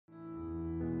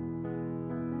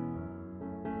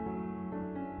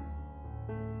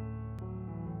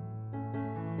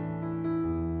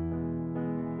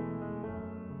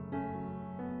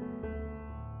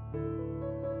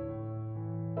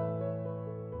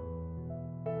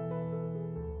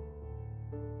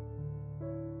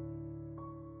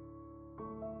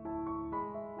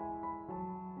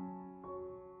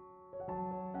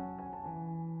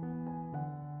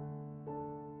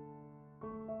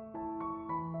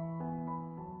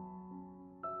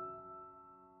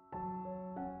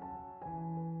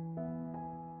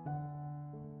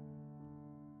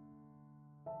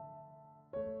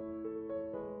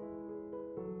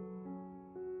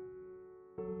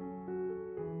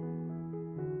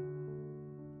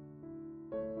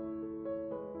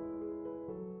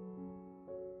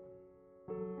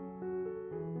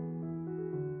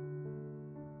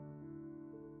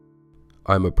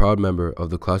I am a proud member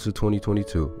of the class of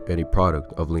 2022 and a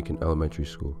product of Lincoln Elementary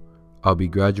School. I'll be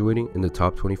graduating in the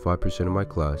top 25% of my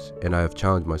class, and I have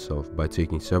challenged myself by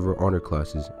taking several honor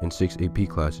classes and 6 AP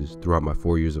classes throughout my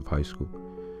 4 years of high school.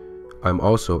 I am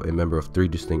also a member of 3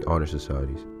 distinct honor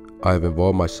societies. I have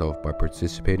involved myself by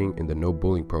participating in the No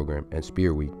Bullying program and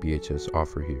Spear Week BHS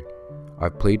offer here.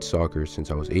 I've played soccer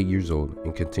since I was 8 years old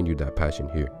and continued that passion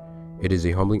here. It is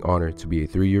a humbling honor to be a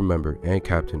 3-year member and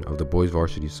captain of the boys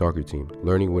varsity soccer team,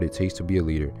 learning what it takes to be a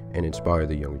leader and inspire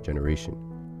the younger generation.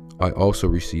 I also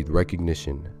received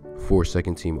recognition for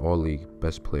second team All-League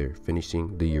Best Player,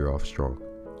 finishing the year off strong.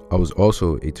 I was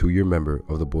also a 2-year member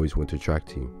of the boys winter track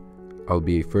team. I will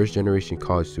be a first-generation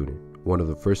college student, one of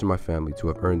the first in my family to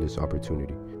have earned this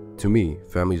opportunity. To me,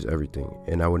 family is everything,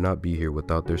 and I would not be here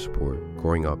without their support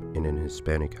growing up in an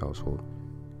Hispanic household.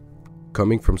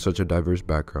 Coming from such a diverse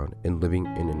background and living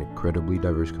in an incredibly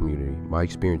diverse community, my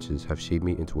experiences have shaped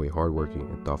me into a hardworking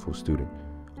and thoughtful student.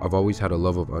 I've always had a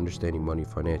love of understanding money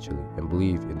financially and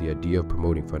believe in the idea of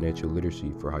promoting financial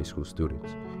literacy for high school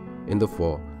students. In the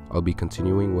fall, I'll be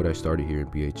continuing what I started here in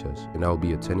BHS, and I'll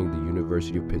be attending the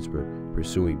University of Pittsburgh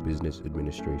pursuing business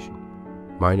administration.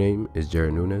 My name is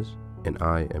Jared Nunez, and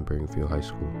I am Bergenfield High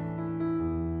School.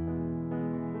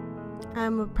 I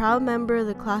am a proud member of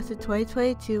the class of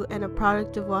 2022 and a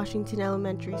product of Washington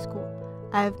Elementary School.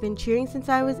 I have been cheering since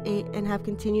I was 8 and have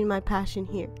continued my passion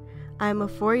here. I am a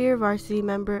 4-year varsity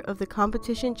member of the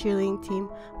competition cheerleading team,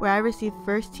 where I received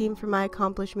first team for my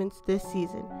accomplishments this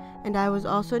season, and I was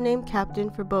also named captain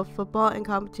for both football and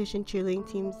competition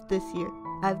cheerleading teams this year.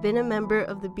 I've been a member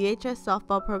of the BHS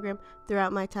softball program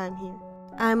throughout my time here.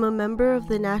 I am a member of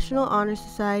the National Honor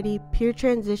Society Peer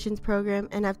Transitions program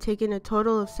and have taken a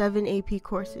total of 7 AP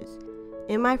courses.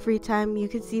 In my free time, you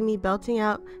can see me belting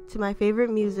out to my favorite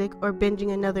music or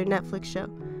binging another Netflix show.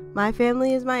 My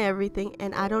family is my everything,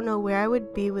 and I don't know where I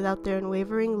would be without their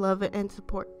unwavering love and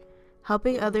support.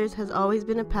 Helping others has always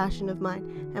been a passion of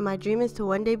mine, and my dream is to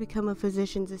one day become a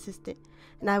physician's assistant.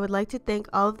 And I would like to thank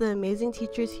all of the amazing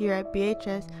teachers here at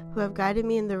BHS who have guided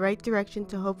me in the right direction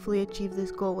to hopefully achieve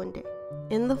this goal one day.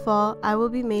 In the fall, I will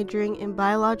be majoring in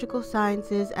biological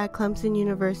sciences at Clemson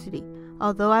University.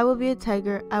 Although I will be a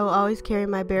tiger, I will always carry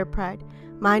my bear pride.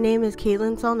 My name is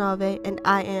Caitlin Salnave, and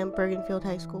I am Bergenfield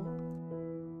High School.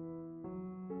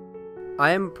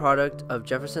 I am a product of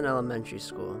Jefferson Elementary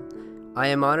School. I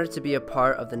am honored to be a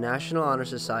part of the National Honor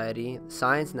Society,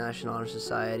 Science National Honor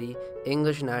Society,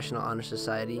 English National Honor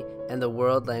Society, and the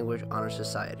World Language Honor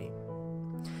Society.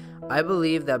 I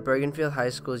believe that Bergenfield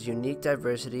High School's unique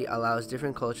diversity allows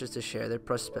different cultures to share their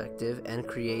perspective and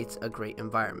creates a great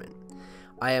environment.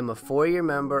 I am a 4-year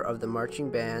member of the marching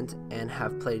band and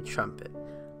have played trumpet.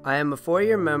 I am a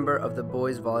 4-year member of the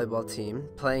boys volleyball team,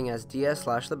 playing as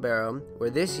DS/libero, where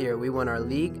this year we won our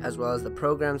league as well as the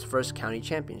program's first county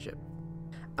championship.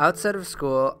 Outside of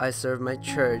school, I serve my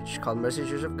church called Mercy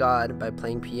Church of God by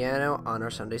playing piano on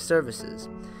our Sunday services.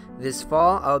 This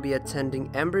fall, I'll be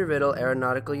attending Am Bergenfield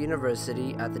Aeronautical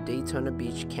University at the Daytona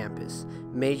Beach campus,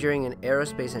 majoring in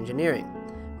aerospace engineering.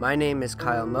 My name is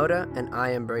Kyle Moda, and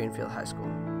I am Bergenfield High School.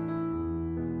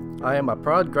 I am a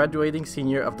proud graduating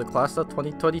senior of the class of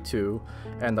 2022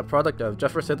 and a product of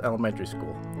Jefferson Elementary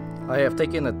School. I have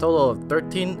taken a total of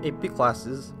 13 AP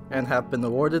classes and have been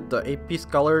awarded the AP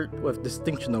Scholar with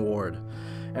Distinction Award,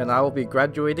 and I will be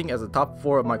graduating as the top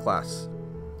 4 of my class.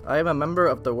 I am a member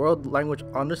of the World Language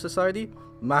Honor Society,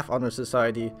 Math Honor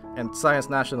Society, and Science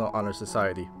National Honor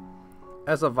Society.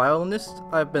 As a violinist,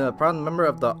 I have been a proud member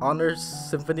of the Honors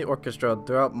Symphony Orchestra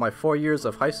throughout my 4 years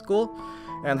of high school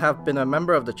and have been a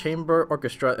member of the chamber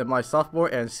orchestra in my sophomore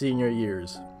and senior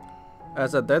years.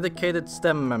 As a dedicated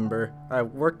STEM member, I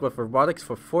have worked with robotics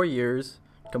for 4 years,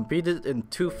 competed in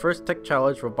 2 First Tech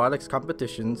Challenge robotics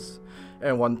competitions,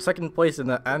 and won 2nd place in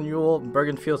the annual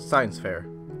Bergenfield Science Fair.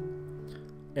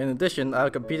 In addition, I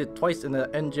have competed twice in the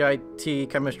NGIT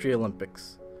Chemistry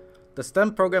Olympics. The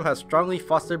STEM program has strongly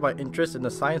fostered my interest in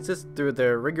the sciences through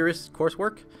their rigorous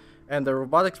coursework, and the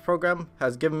robotics program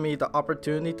has given me the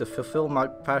opportunity to fulfill my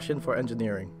passion for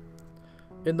engineering.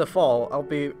 In the fall, I'll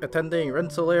be attending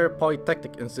Rensselaer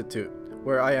Polytechnic Institute,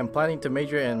 where I am planning to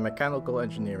major in mechanical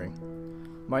engineering.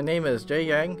 My name is Jay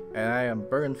Yang, and I am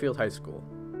Bergenfield High School.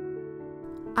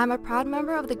 I'm a proud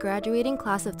member of the graduating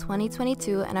class of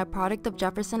 2022 and a product of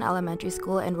Jefferson Elementary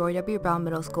School and Roy W. Brown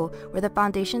Middle School, where the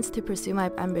foundations to pursue my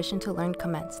ambition to learn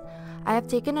commenced. I have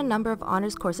taken a number of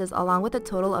honors courses along with a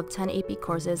total of 10 AP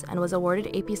courses and was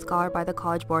awarded AP Scholar by the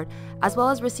College Board, as well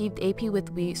as received AP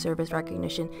with WE service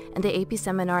recognition and the AP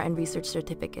Seminar and Research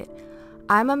Certificate.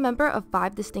 I'm a member of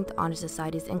 5 distinct honor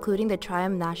societies, including the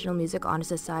Triumph National Music Honor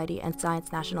Society and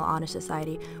Science National Honor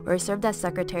Society, where I served as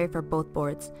secretary for both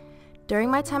boards. During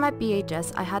my time at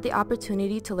BHS, I had the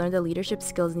opportunity to learn the leadership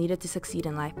skills needed to succeed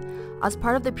in life. I was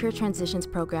part of the Peer Transitions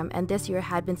program, and this year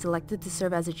had been selected to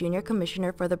serve as a junior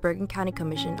commissioner for the Bergen County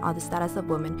Commission on the Status of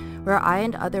Women, where I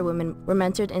and other women were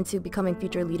mentored into becoming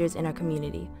future leaders in our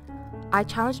community. I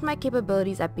challenged my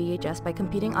capabilities at BHS by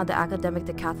competing on the academic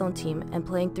decathlon team and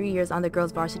playing 3 years on the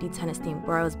girls' varsity tennis team,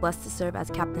 where I was blessed to serve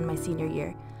as captain my senior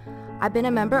year. I've been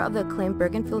a member of the acclaimed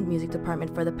Bergenfield Music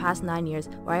Department for the past 9 years,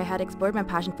 where I had explored my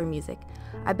passion for music.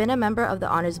 I've been a member of the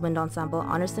Honors Wind Ensemble,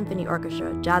 Honors Symphony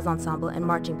Orchestra, Jazz Ensemble, and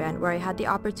Marching Band, where I had the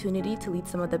opportunity to lead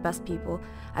some of the best people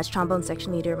as trombone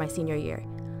section leader my senior year.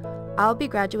 I'll be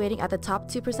graduating at the top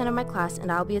 2% of my class,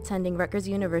 and I'll be attending Rutgers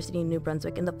University in New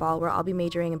Brunswick in the fall, where I'll be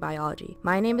majoring in biology.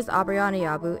 My name is Abriana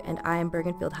Yabu, and I am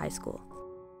Bergenfield High School.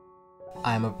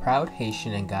 I am a proud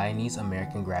Haitian and Guyanese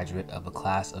American graduate of the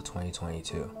class of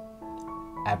 2022.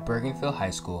 At Bergenfield High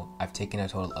School, I've taken a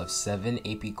total of 7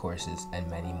 AP courses and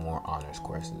many more honors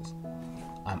courses.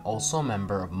 I'm also a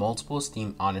member of multiple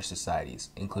esteemed honor societies,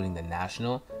 including the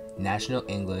National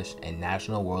English, and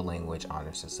National World Language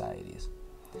Honor Societies.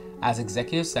 As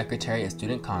Executive Secretary of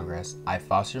Student Congress, I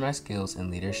foster my skills in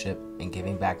leadership and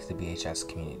giving back to the BHS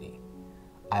community.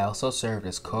 I also served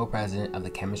as co-president of the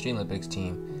Chemistry Olympics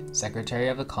team, secretary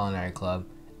of the Culinary Club,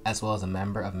 as well as a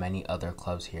member of many other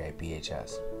clubs here at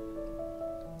BHS.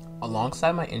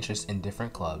 Alongside my interest in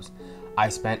different clubs, I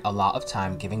spent a lot of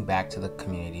time giving back to the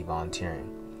community volunteering.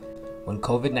 When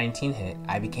COVID-19 hit,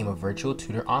 I became a virtual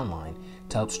tutor online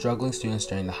to help struggling students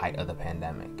during the height of the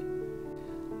pandemic.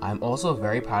 I'm also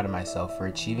very proud of myself for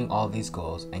achieving all of these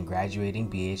goals and graduating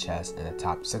BHS in the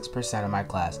top 6% of my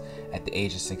class at the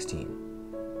age of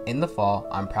 16. In the fall,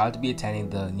 I'm proud to be attending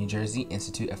the New Jersey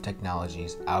Institute of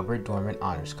Technology's Albert Dorman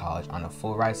Honors College on a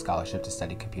full-ride scholarship to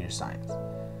study computer science.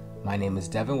 My name is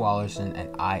Devin Wallerson, and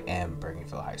I am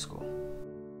Bergenfield High School.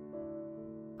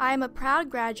 I am a proud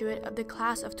graduate of the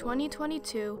class of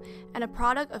 2022 and a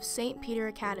product of St. Peter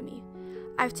Academy.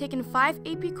 I've taken 5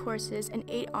 AP courses and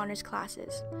 8 honors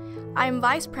classes. I am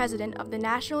vice president of the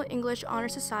National English Honor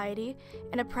Society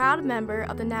and a proud member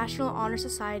of the National Honor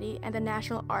Society and the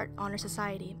National Art Honor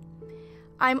Society.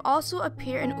 I am also a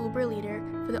peer and Uber leader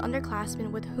for the underclassmen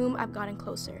with whom I've gotten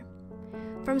closer.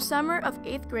 From summer of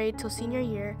 8th grade till senior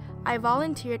year, I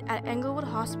volunteered at Englewood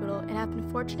Hospital and have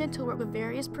been fortunate to work with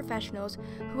various professionals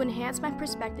who enhance my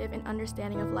perspective and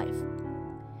understanding of life.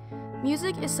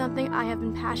 Music is something I have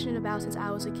been passionate about since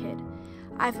I was a kid.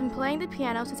 I've been playing the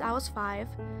piano since I was 5,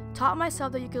 taught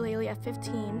myself the ukulele at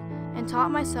 15, and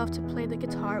taught myself to play the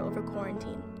guitar over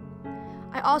quarantine.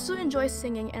 I also enjoy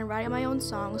singing and writing my own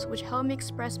songs, which help me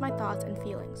express my thoughts and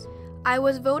feelings. I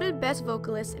was voted best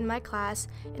vocalist in my class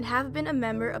and have been a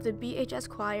member of the BHS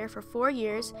choir for 4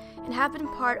 years and have been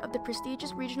part of the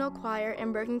prestigious regional choir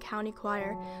and Bergen County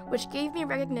Choir, which gave me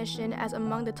recognition as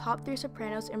among the top 3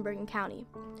 sopranos in Bergen County.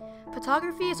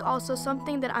 Photography is also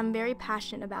something that I'm very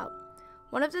passionate about.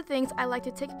 One of the things I like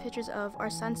to take pictures of are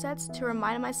sunsets to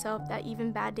remind myself that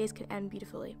even bad days can end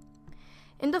beautifully.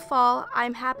 In the fall, I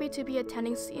am happy to be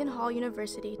attending Seton Hall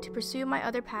University to pursue my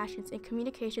other passions in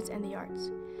communications and the arts.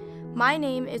 My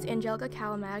name is Angelica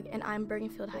Calamag, and I'm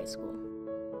Bergenfield High School.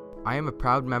 I am a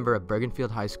proud member of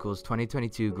Bergenfield High School's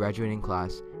 2022 graduating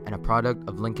class and a product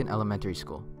of Lincoln Elementary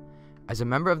School. As a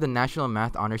member of the National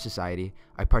Math Honor Society,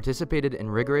 I participated in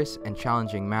rigorous and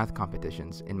challenging math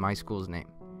competitions in my school's name.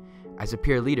 As a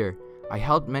peer leader, I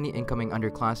helped many incoming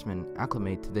underclassmen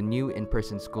acclimate to the new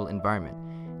in-person school environment,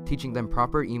 teaching them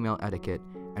proper email etiquette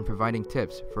and providing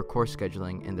tips for course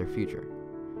scheduling in their future.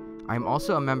 I am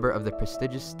also a member of the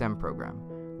prestigious STEM program,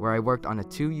 where I worked on a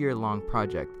 2-year-long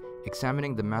project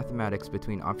examining the mathematics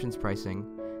between options pricing,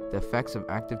 the effects of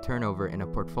active turnover in a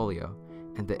portfolio,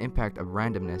 and the impact of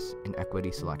randomness in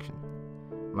equity selection.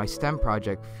 My STEM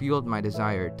project fueled my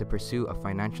desire to pursue a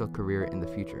financial career in the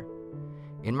future.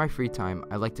 In my free time,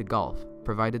 I like to golf,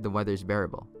 provided the weather is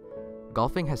bearable.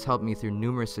 Golfing has helped me through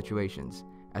numerous situations,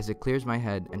 as it clears my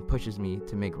head and pushes me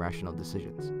to make rational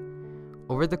decisions.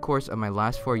 Over the course of my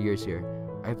last 4 years here,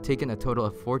 I have taken a total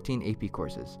of 14 AP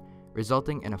courses,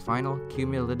 resulting in a final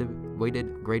cumulative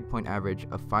weighted grade point average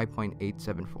of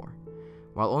 5.874.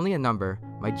 While only a number,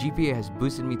 my GPA has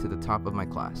boosted me to the top of my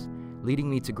class, leading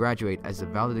me to graduate as the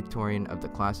valedictorian of the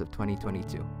class of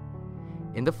 2022.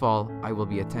 In the fall, I will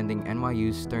be attending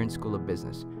NYU's Stern School of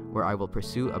Business, where I will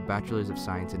pursue a Bachelor's of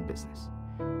Science in Business.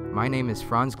 My name is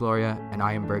Franz Gloria, and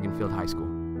I am Bergenfield High School.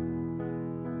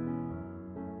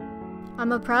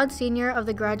 I'm a proud senior of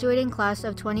the graduating class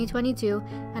of 2022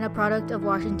 and a product of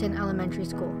Washington Elementary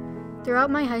School.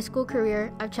 Throughout my high school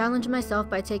career, I've challenged myself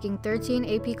by taking 13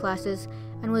 AP classes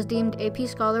and was deemed AP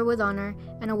Scholar with Honor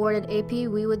and awarded AP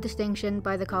WE with Distinction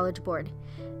by the College Board.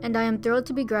 And I am thrilled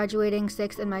to be graduating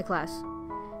 6th in my class.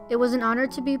 It was an honor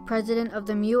to be president of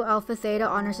the Mu Alpha Theta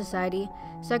Honor Society,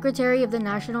 secretary of the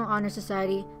National Honor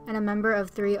Society, and a member of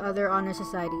 3 other honor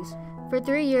societies. For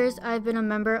 3 years, I have been a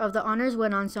member of the Honors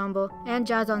Wind Ensemble and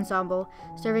Jazz Ensemble,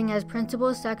 serving as principal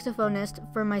saxophonist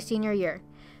for my senior year.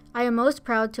 I am most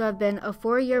proud to have been a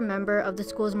 4-year member of the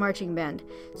school's marching band,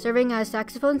 serving as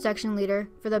saxophone section leader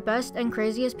for the best and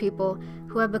craziest people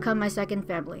who have become my second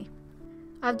family.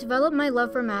 I've developed my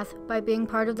love for math by being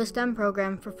part of the STEM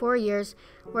program for 4 years,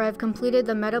 where I've completed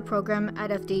the META program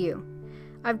at FDU.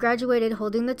 I've graduated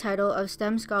holding the title of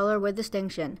STEM Scholar with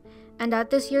Distinction, and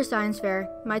at this year's science fair,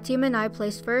 my team and I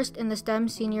placed first in the STEM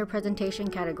Senior Presentation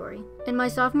category. In my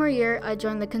sophomore year, I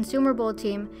joined the Consumer Bowl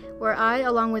team, where I,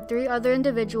 along with 3 other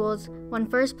individuals, won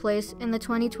first place in the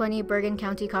 2020 Bergen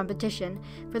County competition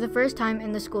for the first time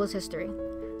in the school's history.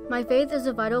 My faith is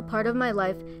a vital part of my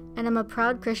life, and I'm a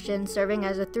proud Christian serving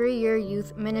as a 3-year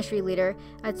youth ministry leader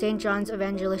at St. John's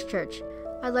Evangelist Church.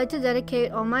 I'd like to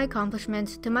dedicate all my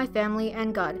accomplishments to my family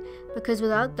and God, because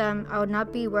without them, I would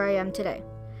not be where I am today.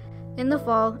 In the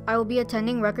fall, I will be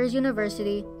attending Rutgers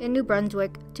University in New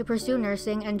Brunswick to pursue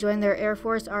nursing and join their Air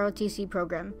Force ROTC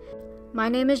program. My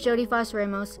name is Jody Foss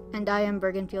Ramos, and I am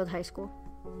Bergenfield High School.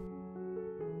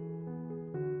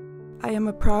 I am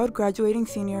a proud graduating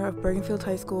senior of Bergenfield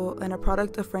High School and a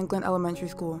product of Franklin Elementary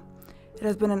School. It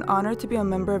has been an honor to be a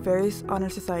member of various honor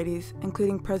societies,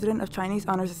 including President of Chinese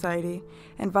Honor Society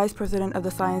and Vice President of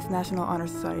the Science National Honor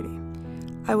Society.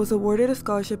 I was awarded a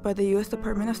scholarship by the U.S.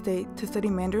 Department of State to study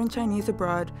Mandarin Chinese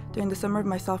abroad during the summer of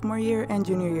my sophomore year and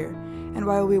junior year, and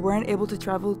while we weren't able to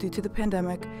travel due to the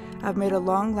pandemic, I've made a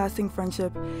long-lasting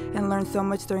friendship and learned so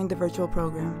much during the virtual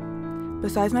program.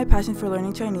 Besides my passion for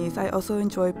learning Chinese, I also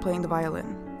enjoy playing the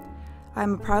violin. I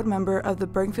am a proud member of the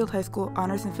Bergenfield High School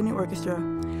Honor Symphony Orchestra,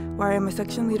 where I am a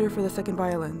section leader for the second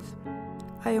violins.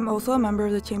 I am also a member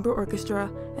of the Chamber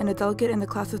Orchestra and a delegate in the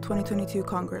Class of 2022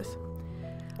 Congress.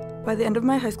 By the end of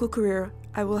my high school career,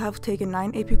 I will have taken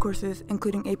 9 AP courses,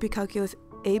 including AP Calculus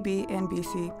AB and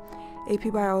BC,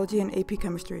 AP Biology, and AP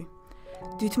Chemistry.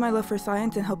 Due to my love for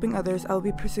science and helping others, I will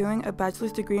be pursuing a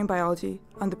bachelor's degree in biology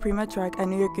on the pre-med track at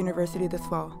New York University this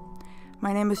fall.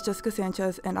 My name is Jessica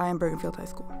Sanchez, and I am Bergenfield High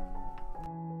School.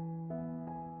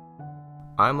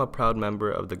 I'm a proud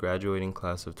member of the graduating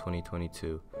class of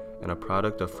 2022 and a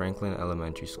product of Franklin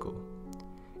Elementary School.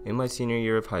 In my senior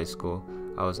year of high school,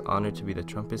 I was honored to be the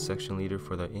trumpet section leader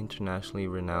for the internationally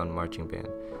renowned marching band,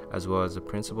 as well as the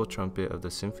principal trumpet of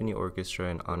the Symphony Orchestra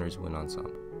and Honors Wind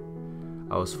Ensemble.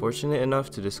 I was fortunate enough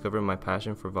to discover my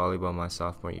passion for volleyball my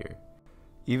sophomore year.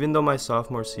 Even though my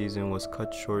sophomore season was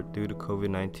cut short due to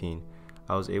COVID-19,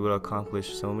 I was able to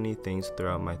accomplish so many things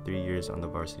throughout my 3 years on the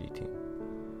varsity team.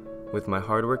 With my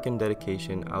hard work and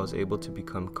dedication, I was able to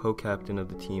become co-captain of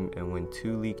the team and win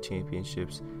 2 league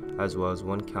championships, as well as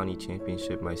 1 county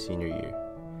championship my senior year.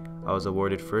 I was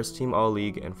awarded First Team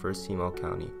All-League and First Team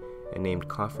All-County, and named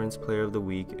Conference Player of the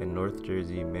Week and North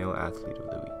Jersey Male Athlete of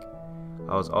the Week.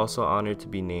 I was also honored to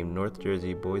be named North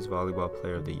Jersey Boys Volleyball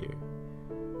Player of the Year.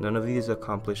 None of these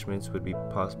accomplishments would be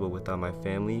possible without my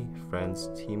family, friends,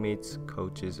 teammates,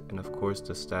 coaches, and of course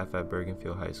the staff at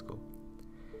Bergenfield High School.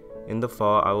 In the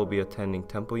fall, I will be attending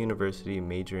Temple University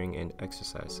majoring in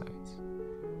exercise science.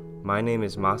 My name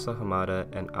is Masa Hamada,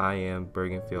 and I am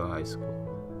Bergenfield High School.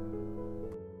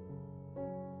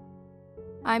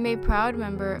 I'm a proud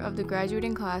member of the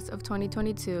graduating class of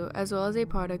 2022, as well as a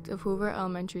product of Hoover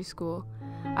Elementary School.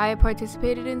 I have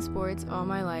participated in sports all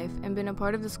my life and been a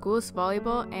part of the school's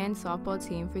volleyball and softball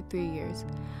team for 3 years.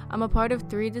 I'm a part of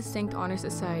 3 distinct honor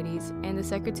societies and the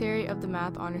secretary of the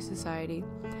Math Honor Society.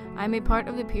 I'm a part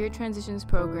of the Peer Transitions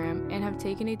program and have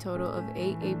taken a total of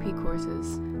 8 AP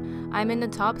courses. I'm in the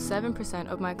top 7%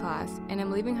 of my class and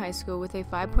am leaving high school with a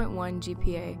 5.1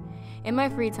 GPA. In my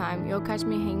free time, you'll catch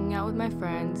me hanging out with my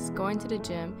friends, going to the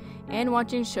gym, and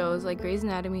watching shows like Grey's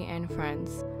Anatomy and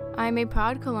Friends. I am a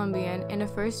proud Colombian and a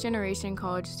first-generation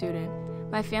college student.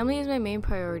 My family is my main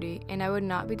priority, and I would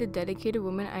not be the dedicated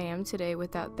woman I am today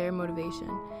without their motivation.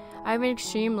 I have an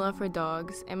extreme love for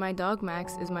dogs, and my dog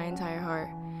Max is my entire heart.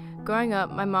 Growing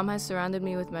up, my mom has surrounded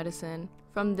me with medicine.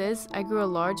 From this, I grew a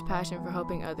large passion for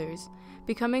helping others.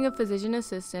 Becoming a physician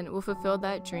assistant will fulfill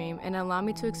that dream and allow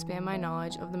me to expand my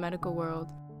knowledge of the medical world.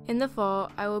 In the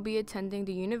fall, I will be attending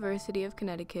the University of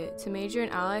Connecticut to major in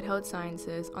Allied Health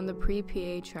Sciences on the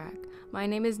pre-PA track. My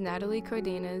name is Natalie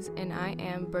Cardenas, and I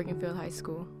am Bergenfield High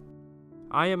School.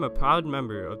 I am a proud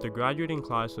member of the graduating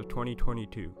class of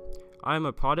 2022. I am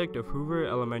a product of Hoover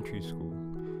Elementary School.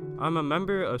 I'm a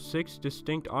member of 6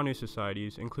 distinct honor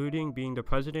societies, including being the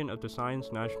president of the Science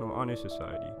National Honor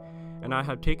Society, and I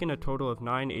have taken a total of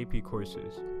 9 AP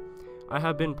courses. I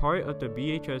have been part of the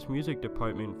BHS music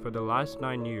department for the last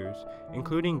 9 years,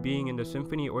 including being in the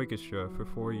symphony orchestra for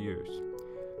 4 years.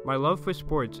 My love for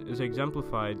sports is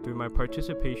exemplified through my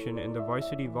participation in the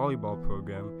varsity volleyball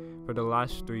program for the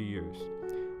last 3 years.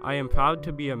 I am proud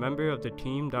to be a member of the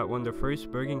team that won the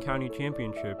first Bergen County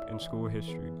Championship in school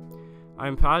history. I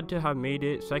am proud to have made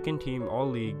it second team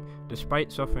All-League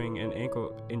despite suffering an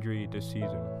ankle injury this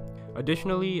season.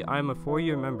 Additionally, I am a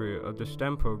 4-year member of the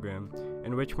STEM program,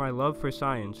 in which my love for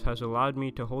science has allowed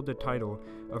me to hold the title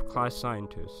of class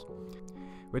scientist.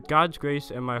 With God's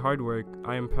grace and my hard work,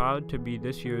 I am proud to be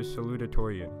this year's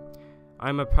salutatorian. I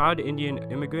am a proud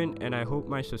Indian immigrant, and I hope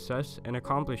my success and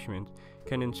accomplishments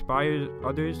can inspire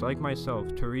others like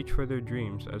myself to reach for their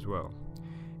dreams as well.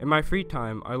 In my free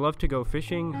time, I love to go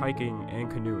fishing, hiking,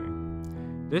 and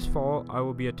canoeing. This fall, I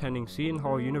will be attending Seton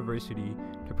Hall University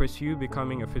to pursue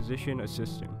becoming a physician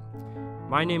assistant.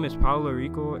 My name is Paulo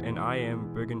Rico, and I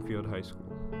am Bergenfield High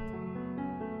School.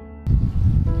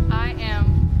 I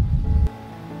am.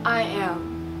 I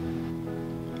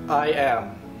am. I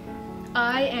am.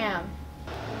 I am.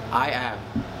 I am.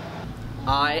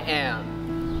 I am.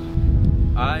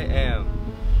 I am.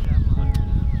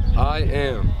 I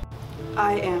am.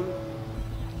 I am.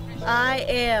 I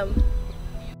am.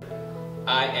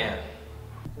 I am.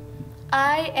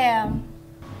 I am.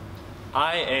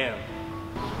 I am.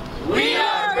 We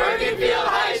are Bergenfield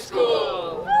High School!